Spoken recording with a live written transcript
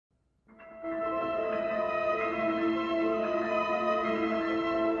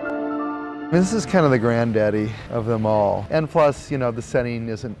This is kind of the granddaddy of them all. And plus, you know, the setting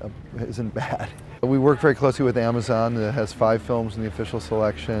isn't bad. We work very closely with Amazon that has 5 films in the official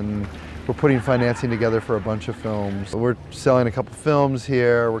selection. We're putting financing together for a bunch of films. We're selling a couple films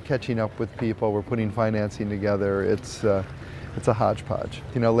here. We're catching up with people. We're putting financing together. It's a hodgepodge.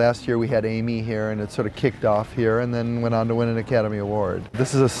 You know, last year we had Amy here and it sort of kicked off here and then went on to win an Academy Award.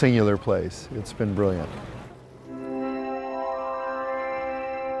 This is a singular place. It's been brilliant.